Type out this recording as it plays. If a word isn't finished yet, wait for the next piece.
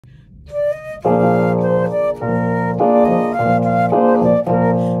Ain't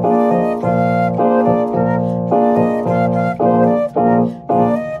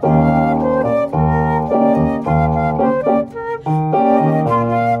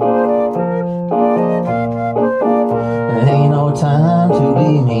no time to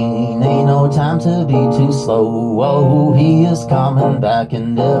be mean, ain't no time to be too slow. Oh, he is coming back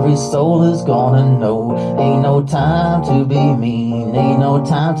and every soul is gonna know. Ain't no time to be mean, ain't no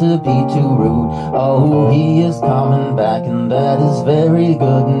time to be too rude. Oh, he is coming back and that is very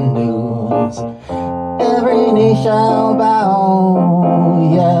good news. Every knee shall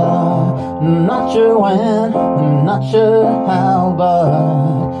bow, yeah. Not sure when, not sure how, but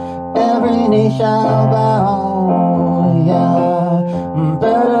every knee shall bow, yeah.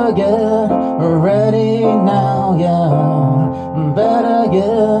 Better get ready now, yeah. Better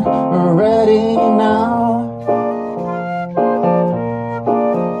get ready now.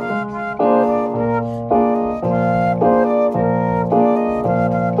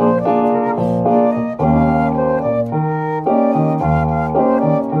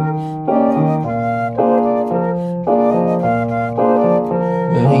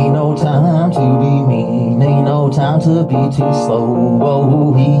 Ain't no time to be mean, ain't no time to be too slow.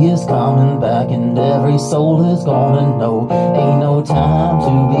 Oh, he is coming back and every soul is gonna know. Ain't no time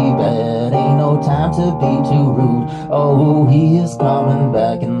to be bad, ain't no time to be too rude. Oh, he is coming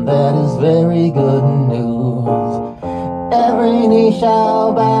back and that is very good news. Every knee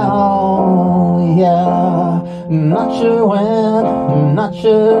shall bow, yeah. Not sure when, not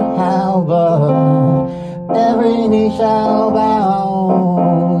sure how, but every knee shall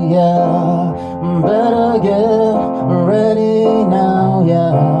bow, yeah. Better get ready now,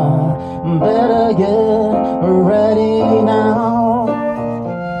 yeah. Better get ready now.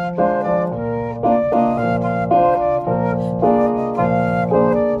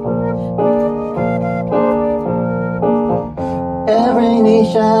 Every knee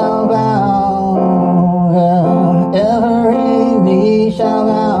shall bow, yeah. Every knee shall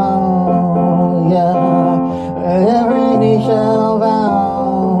bow, yeah. Every knee shall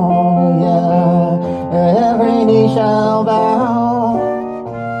bow, yeah. Every knee shall bow.